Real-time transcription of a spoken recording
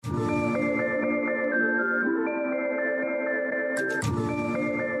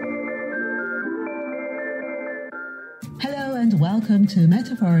and welcome to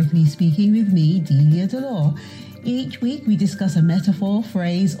Metaphorically Speaking with me, Delia Delore. Each week we discuss a metaphor,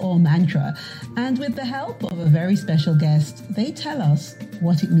 phrase or mantra, and with the help of a very special guest, they tell us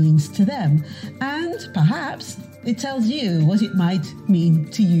what it means to them, and perhaps it tells you what it might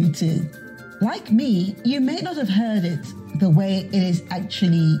mean to you too. Like me, you may not have heard it the way it is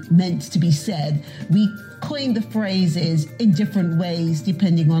actually meant to be said. We coin the phrases in different ways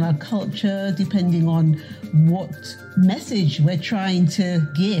depending on our culture, depending on what message we're trying to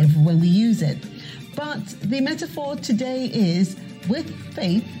give when we use it. But the metaphor today is, with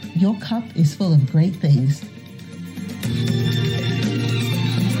faith, your cup is full of great things.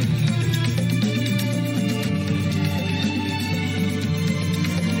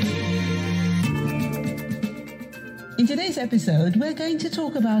 In today's episode, we're going to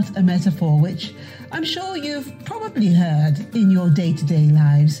talk about a metaphor which I'm sure you've probably heard in your day-to-day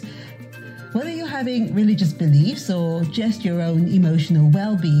lives. Whether you're having religious beliefs or just your own emotional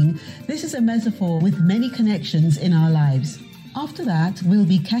well-being, this is a metaphor with many connections in our lives. After that, we'll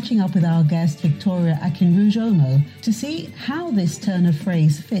be catching up with our guest Victoria Akinrujomo to see how this turn of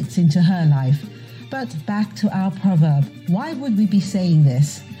phrase fits into her life. But back to our proverb. Why would we be saying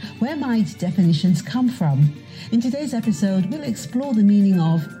this? Where might definitions come from? In today's episode, we'll explore the meaning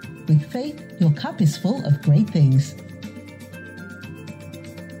of, with faith, your cup is full of great things.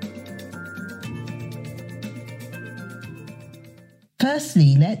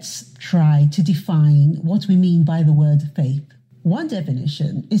 Firstly, let's try to define what we mean by the word faith. One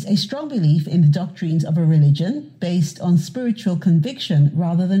definition is a strong belief in the doctrines of a religion based on spiritual conviction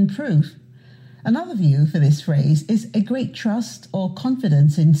rather than proof. Another view for this phrase is a great trust or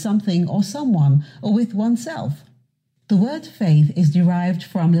confidence in something or someone or with oneself. The word faith is derived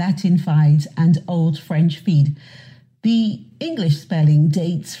from Latin fides and Old French fide. The English spelling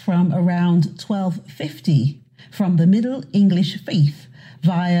dates from around 1250 from the Middle English faith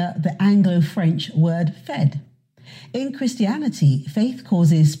via the Anglo-French word fed. In Christianity, faith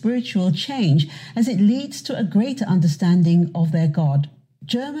causes spiritual change as it leads to a greater understanding of their God.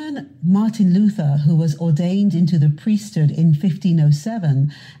 German Martin Luther, who was ordained into the priesthood in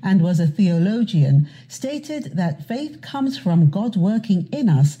 1507 and was a theologian, stated that faith comes from God working in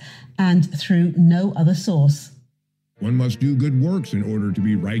us and through no other source. One must do good works in order to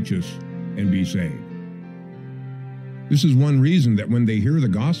be righteous and be saved. This is one reason that when they hear the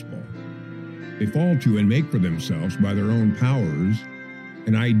gospel, they fall to and make for themselves by their own powers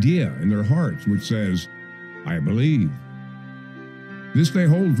an idea in their hearts which says, I believe. This they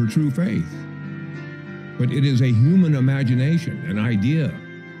hold for true faith. But it is a human imagination, an idea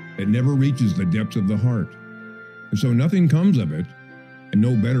that never reaches the depths of the heart. And so nothing comes of it, and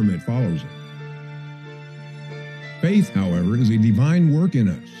no betterment follows it. Faith, however, is a divine work in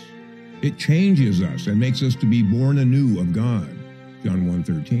us. It changes us and makes us to be born anew of God, John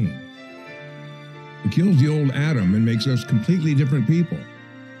 1:13. It kills the old Adam and makes us completely different people.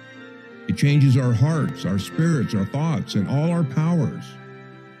 It changes our hearts, our spirits, our thoughts, and all our powers,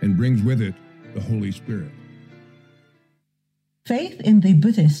 and brings with it the Holy Spirit. Faith in the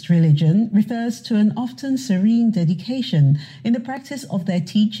Buddhist religion refers to an often serene dedication in the practice of their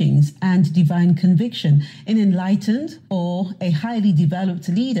teachings and divine conviction in enlightened or a highly developed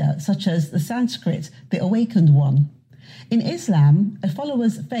leader, such as the Sanskrit, the awakened one. In Islam, a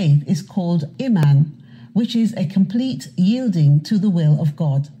follower's faith is called Iman, which is a complete yielding to the will of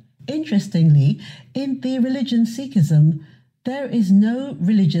God. Interestingly, in the religion Sikhism, there is no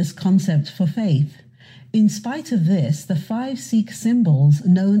religious concept for faith. In spite of this, the 5 Sikh symbols,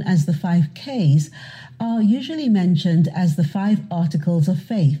 known as the 5 Ks, are usually mentioned as the 5 articles of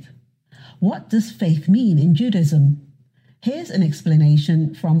faith. What does faith mean in Judaism? Here's an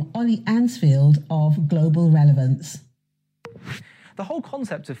explanation from Ollie Ansfield of Global Relevance. The whole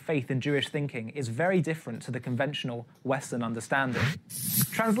concept of faith in Jewish thinking is very different to the conventional Western understanding.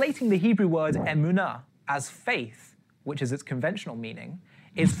 Translating the Hebrew word emunah as faith, which is its conventional meaning,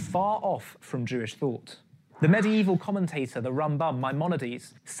 is far off from Jewish thought. The medieval commentator, the Rambam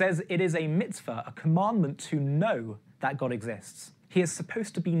Maimonides, says it is a mitzvah, a commandment to know that God exists. He is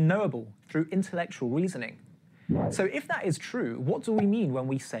supposed to be knowable through intellectual reasoning. So if that is true, what do we mean when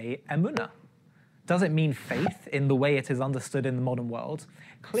we say emunah? Does it mean faith in the way it is understood in the modern world?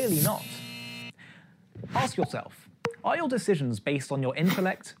 Clearly not. Ask yourself, are your decisions based on your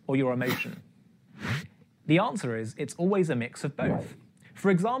intellect or your emotion? The answer is, it's always a mix of both. For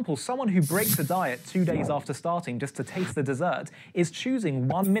example, someone who breaks a diet 2 days after starting just to taste the dessert is choosing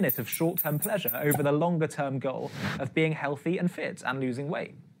 1 minute of short-term pleasure over the longer-term goal of being healthy and fit and losing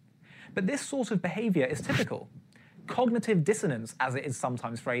weight. But this sort of behavior is typical. Cognitive dissonance, as it is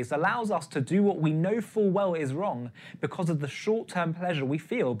sometimes phrased, allows us to do what we know full well is wrong because of the short-term pleasure we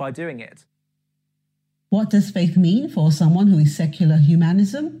feel by doing it. What does faith mean for someone who is secular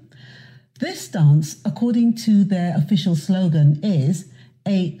humanism? This stance, according to their official slogan, is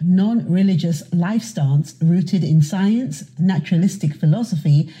a non-religious life stance rooted in science, naturalistic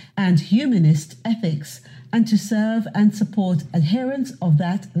philosophy, and humanist ethics, and to serve and support adherents of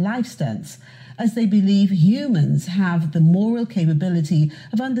that life stance, as they believe humans have the moral capability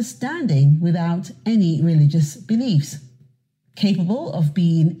of understanding without any religious beliefs, capable of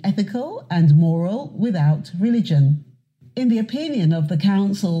being ethical and moral without religion. In the opinion of the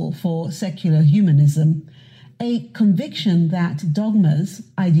Council for Secular Humanism, a conviction that dogmas,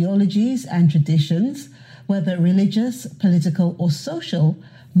 ideologies, and traditions, whether religious, political, or social,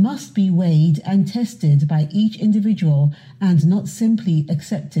 must be weighed and tested by each individual and not simply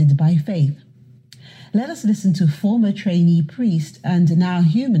accepted by faith. Let us listen to former trainee priest and now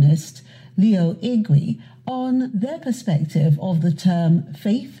humanist Leo Igwe on their perspective of the term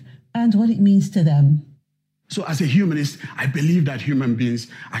faith and what it means to them. So as a humanist, I believe that human beings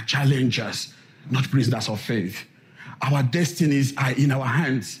are challengers, not prisoners of faith. Our destinies are in our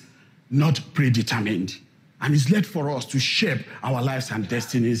hands, not predetermined. And it's left for us to shape our lives and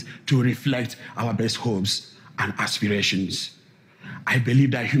destinies to reflect our best hopes and aspirations. I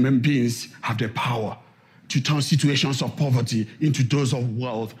believe that human beings have the power to turn situations of poverty into those of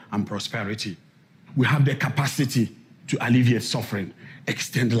wealth and prosperity. We have the capacity to alleviate suffering,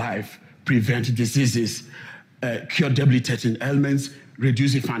 extend life, prevent diseases, cure debilitating ailments,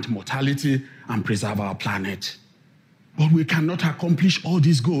 reduce infant mortality, and preserve our planet. But we cannot accomplish all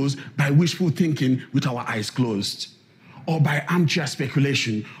these goals by wishful thinking with our eyes closed, or by armchair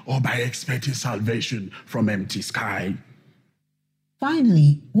speculation, or by expecting salvation from empty sky.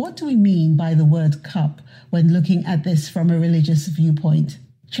 Finally, what do we mean by the word cup when looking at this from a religious viewpoint?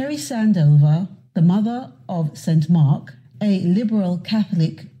 Cherry Sandover, the mother of St. Mark, a liberal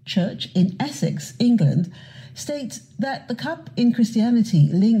Catholic church in Essex, England, states that the cup in Christianity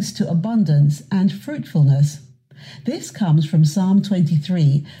links to abundance and fruitfulness. This comes from Psalm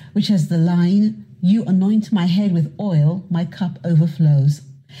 23, which has the line, "You anoint my head with oil, my cup overflows."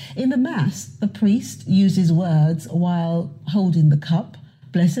 In the Mass, the priest uses words while holding the cup,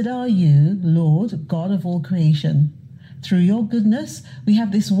 "Blessed are you, Lord, God of all creation. Through your goodness, we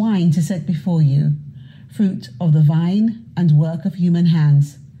have this wine to set before you, fruit of the vine and work of human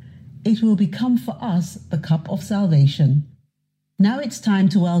hands. It will become for us the cup of salvation." Now it's time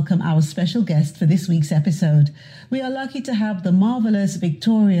to welcome our special guest for this week's episode. We are lucky to have the marvelous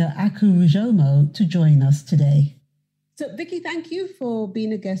Victoria Akurujomo to join us today. So, Vicky, thank you for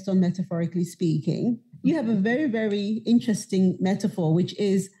being a guest on Metaphorically Speaking. You have a very, very interesting metaphor, which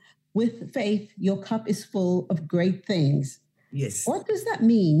is, with faith, your cup is full of great things. Yes. What does that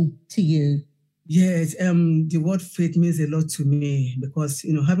mean to you? Yes, the word faith means a lot to me because,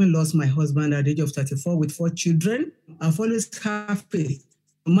 having lost my husband at the age of 34 with 4 children, I've always had faith.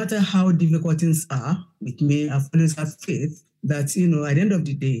 No matter how difficult things are with me, I've always had faith that, at the end of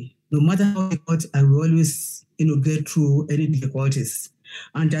the day, no matter how difficult, I will always, get through any difficulties.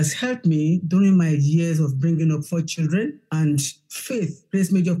 And that's helped me during my years of bringing up 4 children. And faith plays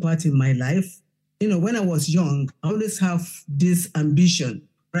a major part in my life. When I was young, I always have this ambition,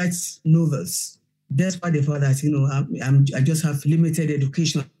 write novels. Despite the fact that, I just have limited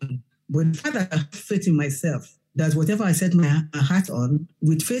education. But the fact that I have faith in myself, that whatever I set my heart on,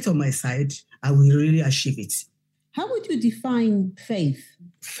 with faith on my side, I will really achieve it. How would you define faith?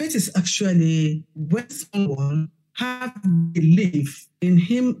 Faith is actually when someone has belief in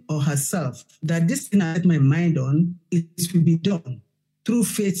him or herself that this thing I set my mind on, it will be done through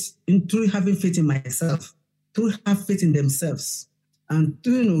faith, through having faith in myself, through have faith in themselves, and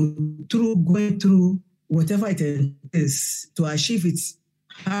through going through whatever it is to achieve it,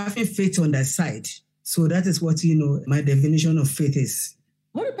 having faith on that side. So that is what, my definition of faith is.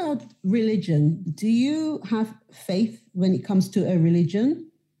 What about religion? Do you have faith when it comes to a religion?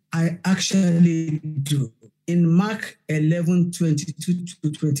 I actually do. In Mark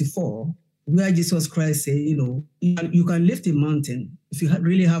 11:22-24, where Jesus Christ said, you can lift a mountain if you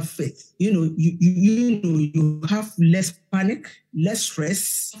really have faith. You have less panic, less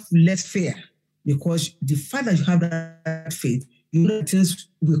stress, less fear, because the fact that you have that faith, things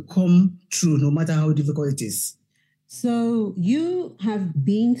will come true no matter how difficult it is. So you have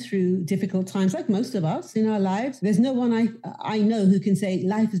been through difficult times, like most of us in our lives. There's no one I know who can say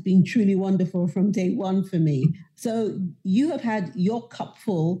life has been truly wonderful from day one for me. So you have had your cup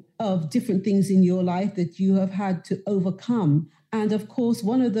full of different things in your life that you have had to overcome. And of course,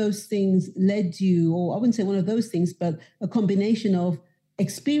 one of those things led you, or I wouldn't say one of those things, but a combination of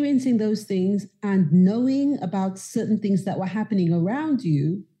experiencing those things and knowing about certain things that were happening around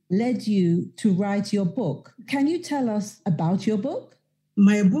you led you to write your book. Can you tell us about your book?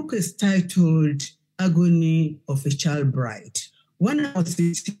 My book is titled Agony of a Child Bride. When I was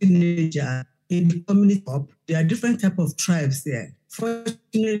a teenager in the community hub, there are different types of tribes there.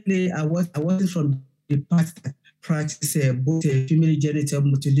 Fortunately, I wasn't from the part that practice both female genital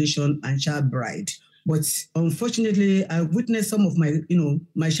mutilation and child bride. But unfortunately, I witnessed some of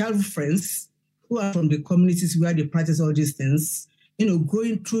my childhood friends who are from the communities where they practice all these things,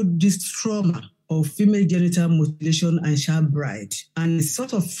 going through this trauma of female genital mutilation and child bride. And it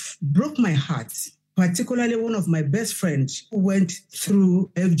sort of broke my heart, particularly one of my best friends who went through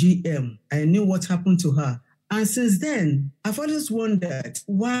FGM. I knew what happened to her. And since then, I've always wondered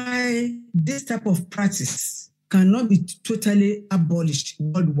why this type of practice cannot be totally abolished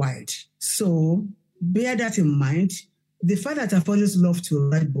worldwide. So bear that in mind. The fact that I've always loved to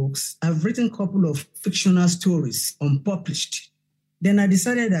write books, I've written a couple of fictional stories unpublished. Then I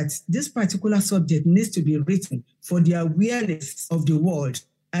decided that this particular subject needs to be written for the awareness of the world.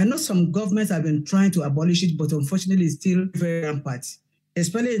 I know some governments have been trying to abolish it, but unfortunately it's still very rampant,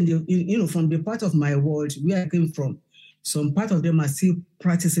 especially from the part of my world where I came from. Some part of them are still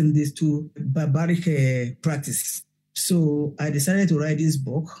practicing these two barbaric practices. So I decided to write this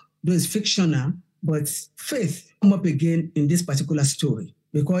book, though it's fictional, but faith come up again in this particular story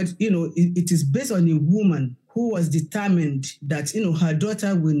because, it is based on a woman who was determined that, her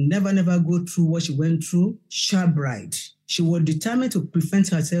daughter will never go through what she went through, child bride. She was determined to prevent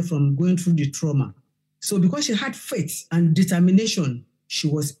herself from going through the trauma. So because she had faith and determination, she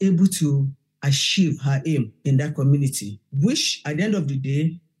was able to achieve her aim in that community, which at the end of the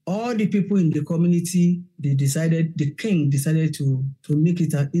day, all the people in the community, the king decided to make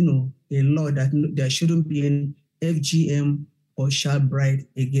it a law that there shouldn't be any FGM or child bride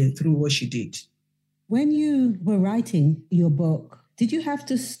again through what she did. When you were writing your book, did you have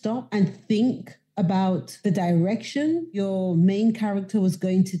to stop and think about the direction your main character was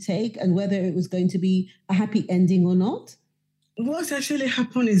going to take and whether it was going to be a happy ending or not? What actually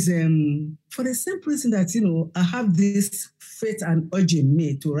happened is, for the simple reason that, I have this faith and urge in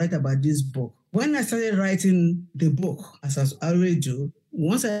me to write about this book. When I started writing the book, as I already do,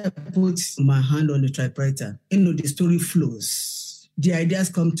 once I put my hand on the typewriter, the story flows. The ideas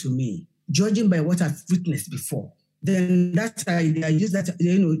come to me, judging by what I've witnessed before. Then that idea, I use that,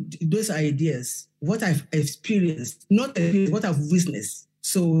 those ideas, what I've experienced, not what I've witnessed.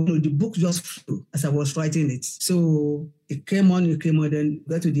 So the book just flew as I was writing it. So it came on, then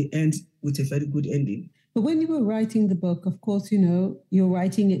got to the end with a very good ending. But when you were writing the book, of course, you're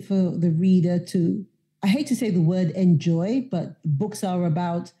writing it for the reader to, I hate to say the word enjoy, but books are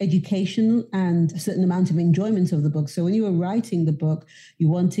about education and a certain amount of enjoyment of the book. So when you were writing the book, you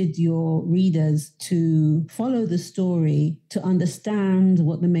wanted your readers to follow the story, to understand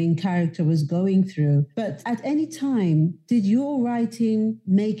what the main character was going through. But at any time, did your writing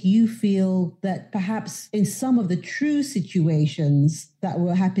make you feel that perhaps in some of the true situations that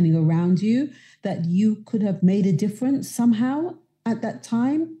were happening around you, that you could have made a difference somehow at that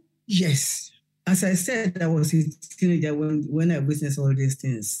time? Yes. As I said, I was a teenager when I witnessed all these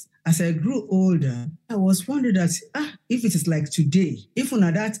things. As I grew older, I was wondering that, if it is like today, even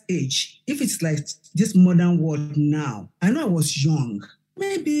at that age, if it's like this modern world now, I know I was young.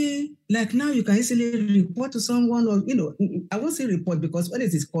 Maybe like now you can easily report to someone or, I won't say report because when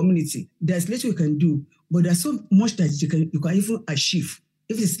it is community, there's little you can do, but there's so much that you can even achieve.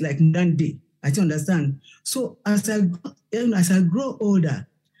 If it's like modern day, I don't understand. So as I grow older,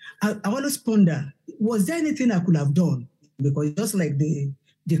 I always ponder, was there anything I could have done? Because just like the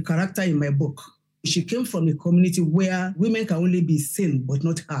character in my book, she came from a community where women can only be seen but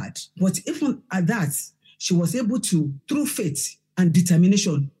not heard. But even at that, she was able to, through faith and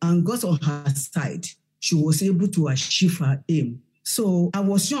determination and God on her side, she was able to achieve her aim. So I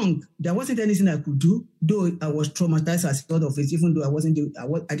was young. There wasn't anything I could do, though I was traumatized as a result of it, even though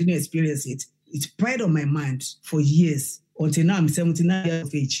I didn't experience it. It preyed on my mind for years until now I'm 79 years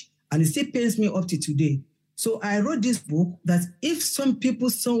of age. And it still pains me up to today. So I wrote this book that if some people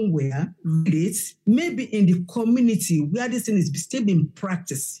somewhere read it, maybe in the community where this thing is still being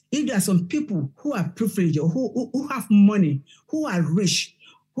practiced, if there are some people who are privileged or who have money, who are rich,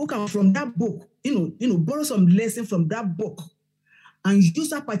 who can from that book, borrow some lesson from that book and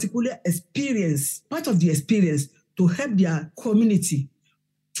use that particular experience, part of the experience, to help their community,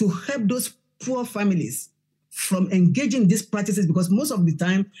 to help those poor families from engaging these practices, because most of the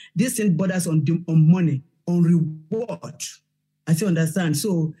time, this thing borders on money, on reward. I still understand.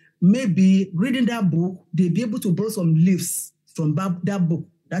 So maybe reading that book, they'll be able to borrow some leaves from that book.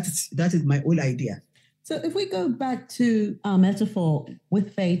 That is my whole idea. So if we go back to our metaphor,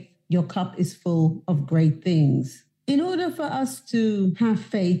 with faith, your cup is full of great things. In order for us to have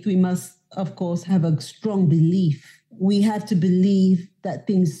faith, we must, of course, have a strong belief. We have to believe that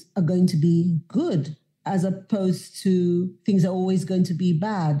things are going to be good, as opposed to things are always going to be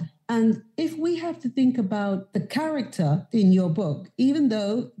bad. And if we have to think about the character in your book, even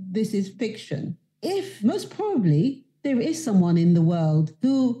though this is fiction, if most probably there is someone in the world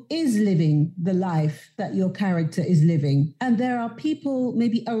who is living the life that your character is living, and there are people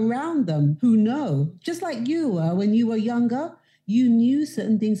maybe around them who know, just like you were when you were younger, you knew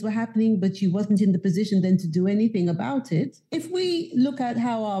certain things were happening, but you wasn't in the position then to do anything about it. If we look at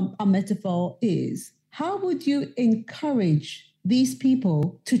how our metaphor is, how would you encourage these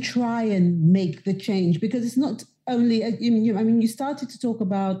people to try and make the change? Because it's not only, you started to talk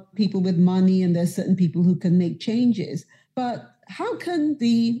about people with money, and there's certain people who can make changes. But how can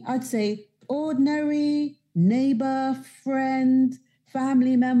I'd say, ordinary neighbor, friend,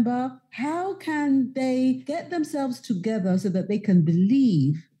 family member, how can they get themselves together so that they can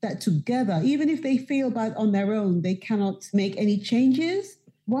believe that together, even if they feel that on their own, they cannot make any changes?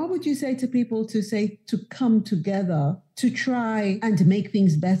 What would you say to people to come together to try and make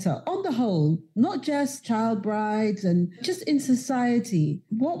things better on the whole, not just child brides and just in society?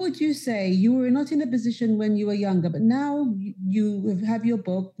 What would you say? You were not in a position when you were younger, but now you have your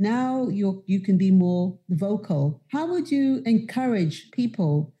book. Now you can be more vocal. How would you encourage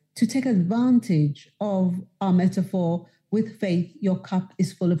people to take advantage of our metaphor, with faith, your cup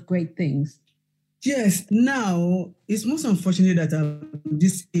is full of great things? Yes, now it's most unfortunate that at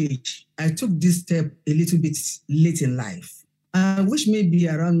this age, I took this step a little bit late in life. Which maybe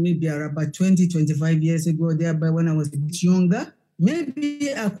around about 20, 25 years ago, thereby when I was a bit younger,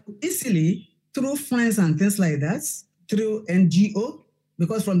 maybe I could easily, through friends and things like that, through NGO,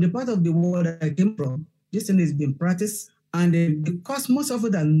 because from the part of the world I came from, this thing has been practiced. And because most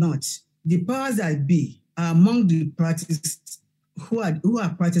often than not, the powers that be are among the practices who are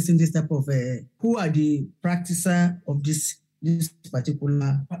practicing this type of, who are the practicer of this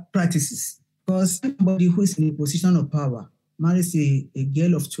particular practices. Because somebody who is in a position of power marries a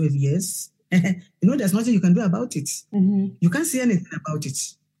girl of 12 years, there's nothing you can do about it. Mm-hmm. You can't say anything about it.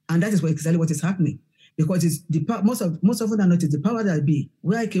 And that is exactly what is happening. Because it's most often than not, it's the power that be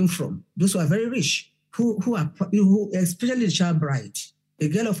where I came from. Those who are very rich, who especially the child bride, a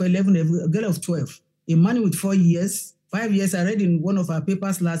girl of 11, a girl of 12, a man with 4 years, 5 years. I read in one of our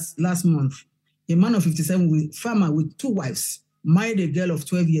papers last month, a man of 57, farmer with 2 wives, married a girl of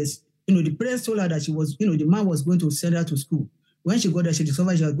 12 years. The parents told her that she was, the man was going to send her to school. When she got there, she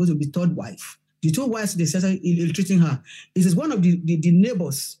discovered she was going to be 3rd wife. The 2 wives, they started ill-treating her. This is one of the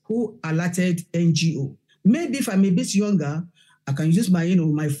neighbors who alerted NGO. Maybe if I'm a bit younger, I can use my,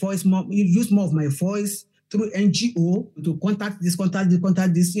 my voice more, use more of my voice through NGO to contact this,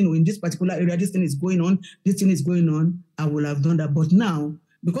 in this particular area, this thing is going on, I will have done that. But now,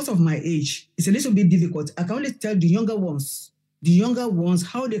 because of my age, it's a little bit difficult. I can only tell the younger ones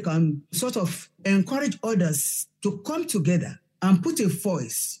how they can sort of encourage others to come together and put a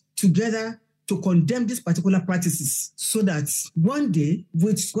voice together to condemn these particular practices, so that one day,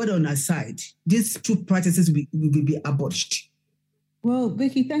 with God on our side, these 2 practices will be abolished. Well,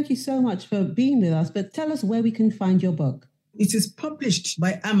 Vicky, thank you so much for being with us, but tell us where we can find your book. It is published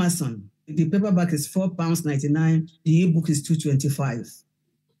by Amazon. The paperback is £4.99. The ebook is £2.25.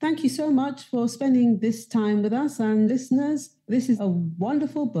 Thank you so much for spending this time with us. And listeners, this is a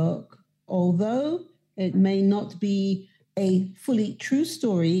wonderful book. Although it may not be a fully true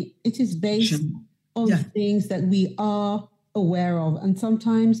story, it is based on things that we are aware of. And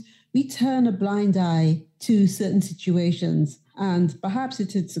sometimes we turn a blind eye to certain situations. And perhaps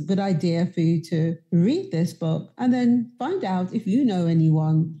it's a good idea for you to read this book and then find out if you know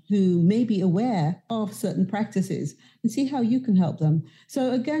anyone who may be aware of certain practices and see how you can help them.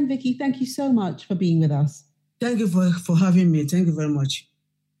 So again, Vicky, thank you so much for being with us. Thank you for having me. Thank you very much.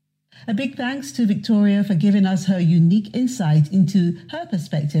 A big thanks to Victoria for giving us her unique insight into her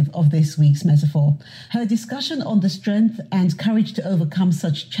perspective of this week's metaphor. Her discussion on the strength and courage to overcome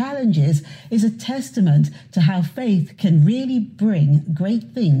such challenges is a testament to how faith can really bring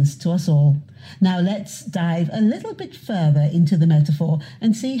great things to us all. Now let's dive a little bit further into the metaphor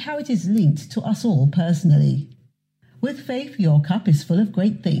and see how it is linked to us all personally. With faith, your cup is full of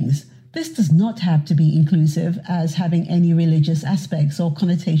great things. This does not have to be inclusive as having any religious aspects or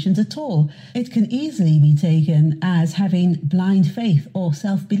connotations at all. It can easily be taken as having blind faith or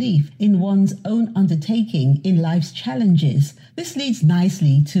self-belief in one's own undertaking in life's challenges. This leads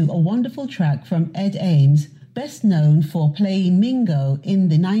nicely to a wonderful track from Ed Ames, best known for playing Mingo in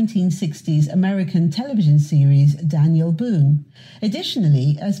the 1960s American television series Daniel Boone.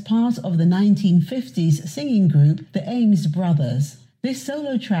 Additionally, as part of the 1950s singing group The Ames Brothers. This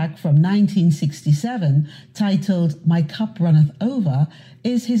solo track from 1967, titled My Cup Runneth Over,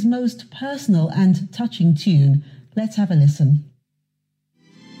 is his most personal and touching tune. Let's have a listen.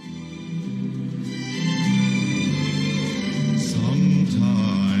 Sometimes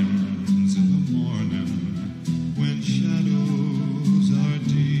in the morning, when shadows are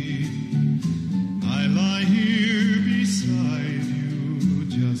deep, I lie here beside you,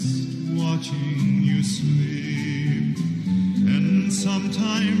 just watching you sleep. And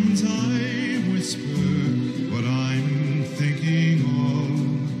sometimes I whisper what I'm thinking of.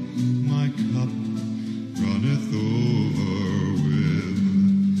 My cup runneth over with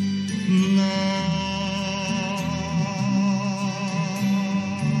love.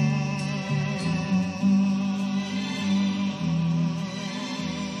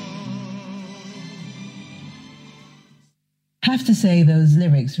 Have to say those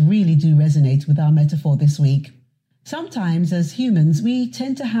lyrics really do resonate with our metaphor this week. Sometimes, as humans, we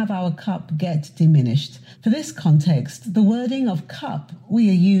tend to have our cup get diminished. For this context, the wording of cup we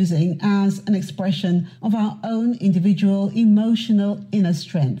are using as an expression of our own individual emotional inner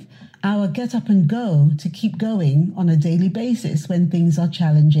strength, our get up and go to keep going on a daily basis when things are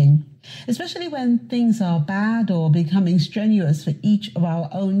challenging, especially when things are bad or becoming strenuous for each of our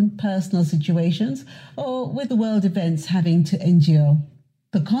own personal situations or with the world events having to endure.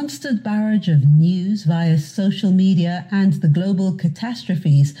 The constant barrage of news via social media and the global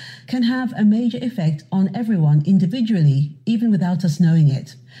catastrophes can have a major effect on everyone individually, even without us knowing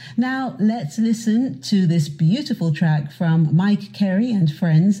it. Now, let's listen to this beautiful track from Mike Carey and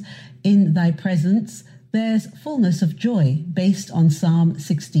friends, In Thy Presence. There's fullness of joy, based on Psalm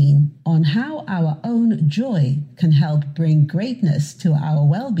 16, on how our own joy can help bring greatness to our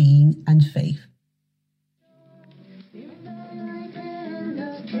well-being and faith.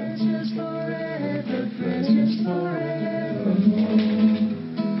 Precious forevermore.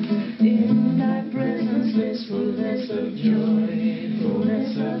 In thy presence there's fullness of joy,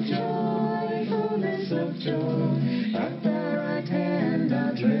 fullness of joy, fullness of joy. At thy right hand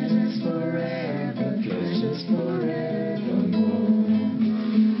are treasures forever, treasures forevermore.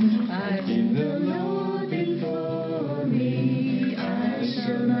 I keep the Lord before me, I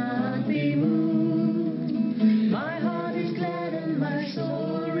shall not be moved. My heart is glad and my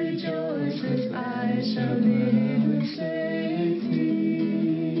soul rejoices, I shall live in safety.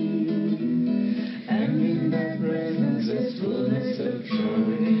 And in thy presence is fullness of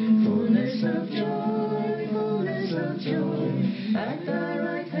joy, fullness of joy, fullness of joy. At thy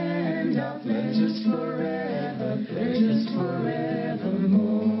right hand are pleasures forever, pleasures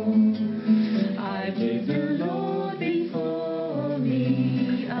forevermore. I keep the Lord before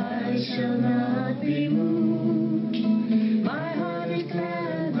me, I shall not be moved. My heart is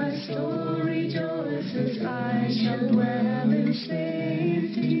glad, my soul rejoices, I shall dwell in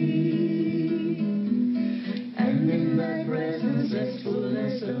safety. And in thy presence is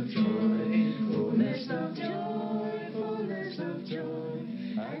fullness of joy, fullness of joy, fullness of joy.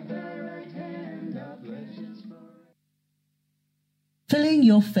 At thy right hand are pleasures forever. Filling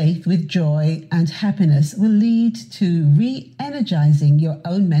your faith with joy and happiness will lead to re-energizing your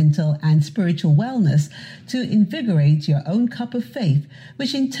own mental and spiritual wellness to invigorate your own cup of faith,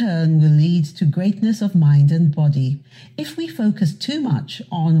 which in turn will lead to greatness of mind and body. If we focus too much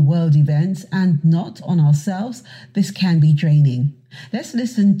on world events and not on ourselves, this can be draining. Let's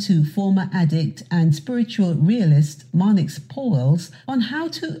listen to former addict and spiritual realist Marnix Pauwels on how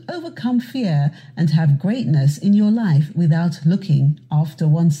to overcome fear and have greatness in your life without looking after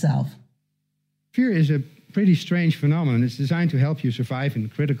oneself. Fear is a pretty strange phenomenon. It's designed to help you survive in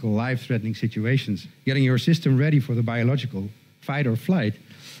critical, life-threatening situations, getting your system ready for the biological fight or flight.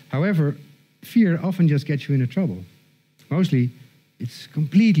 However, fear often just gets you into trouble. Mostly, it's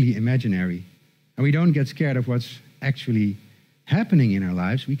completely imaginary, and we don't get scared of what's actually happening in our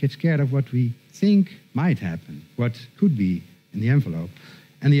lives. We get scared of what we think might happen, what could be in the envelope.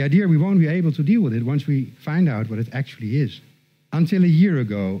 And the idea we won't be able to deal with it once we find out what it actually is. Until a year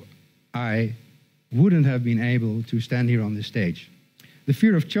ago, I wouldn't have been able to stand here on this stage. The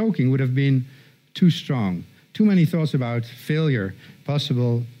fear of choking would have been too strong. Too many thoughts about failure,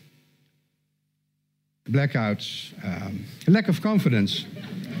 possible blackouts, lack of confidence.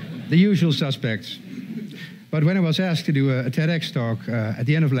 The usual suspects. But when I was asked to do a TEDx talk at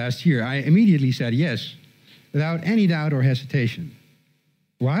the end of last year, I immediately said yes, without any doubt or hesitation.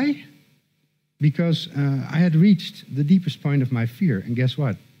 Why? Because I had reached the deepest point of my fear, and guess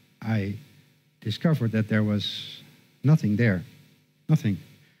what? I discovered that there was nothing there. Nothing.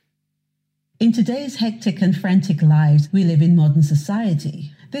 In today's hectic and frantic lives we live in modern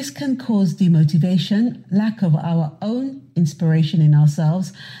society, this can cause demotivation, lack of our own inspiration in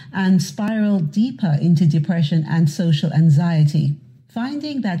ourselves, and spiral deeper into depression and social anxiety.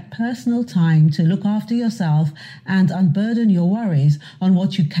 Finding that personal time to look after yourself and unburden your worries on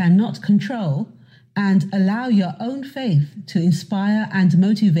what you cannot control, and allow your own faith to inspire and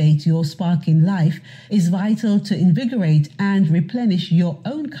motivate your spark in life is vital to invigorate and replenish your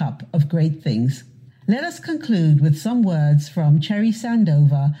own cup of great things. Let us conclude with some words from Cherry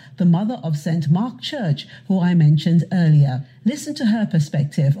Sandover, the mother of St. Mark Church, who I mentioned earlier. Listen to her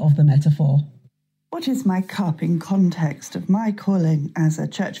perspective of the metaphor. What is my cup in context of my calling as a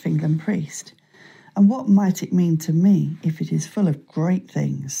Church of England priest? And what might it mean to me if it is full of great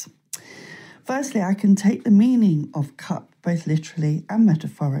things? Firstly, I can take the meaning of cup both literally and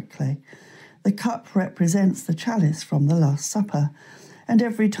metaphorically. The cup represents the chalice from the Last Supper, and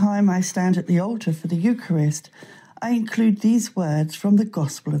every time I stand at the altar for the Eucharist, I include these words from the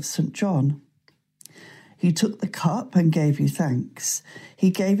Gospel of St. John. He took the cup and gave you thanks. He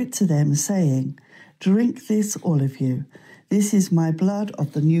gave it to them, saying, "Drink this, all of you. This is my blood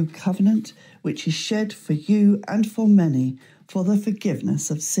of the new covenant, which is shed for you and for many for the forgiveness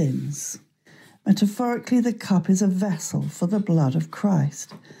of sins." Metaphorically, the cup is a vessel for the blood of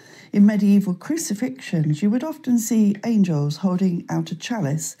Christ. In medieval crucifixions, you would often see angels holding out a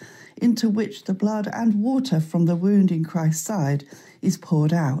chalice into which the blood and water from the wound in Christ's side is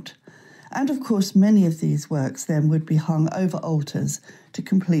poured out. And of course, many of these works then would be hung over altars to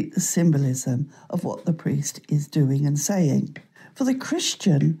complete the symbolism of what the priest is doing and saying. For the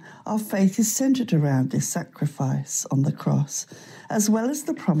Christian, our faith is centered around this sacrifice on the cross, as well as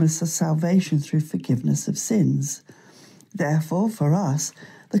the promise of salvation through forgiveness of sins. Therefore, for us,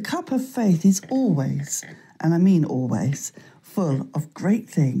 the cup of faith is always, and I mean always, full of great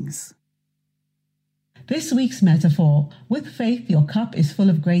things. This week's metaphor, "With faith your cup is full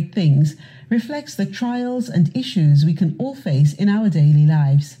of great things," reflects the trials and issues we can all face in our daily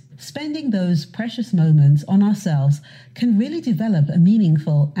lives. Spending those precious moments on ourselves can really develop a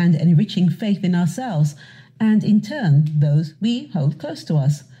meaningful and enriching faith in ourselves, and in turn, those we hold close to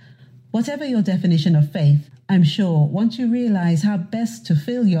us. Whatever your definition of faith, I'm sure once you realize how best to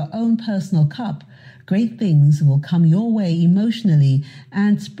fill your own personal cup, great things will come your way emotionally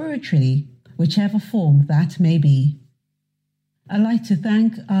and spiritually, whichever form that may be. I'd like to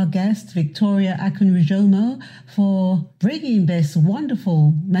thank our guest, Victoria Akunrujomo, for bringing this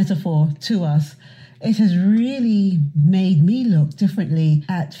wonderful metaphor to us. It has really made me look differently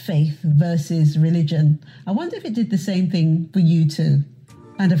at faith versus religion. I wonder if it did the same thing for you too.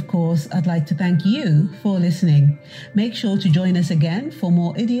 And of course, I'd like to thank you for listening. Make sure to join us again for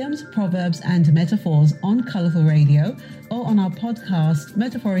more idioms, proverbs, and metaphors on Colourful Radio or on our podcast,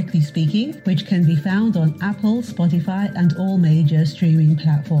 Metaphorically Speaking, which can be found on Apple, Spotify, and all major streaming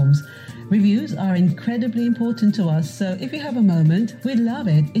platforms. Reviews are incredibly important to us, so if you have a moment, we'd love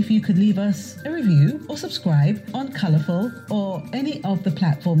it if you could leave us a review or subscribe on Colourful or any of the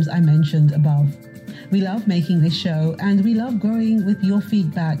platforms I mentioned above. We love making this show and we love growing with your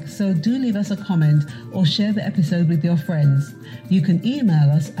feedback, so do leave us a comment or share the episode with your friends. You can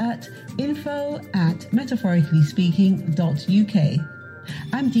email us at info@metaphoricallyspeaking.uk.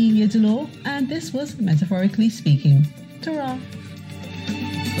 I'm Delia Delore and this was Metaphorically Speaking. Ta-ra!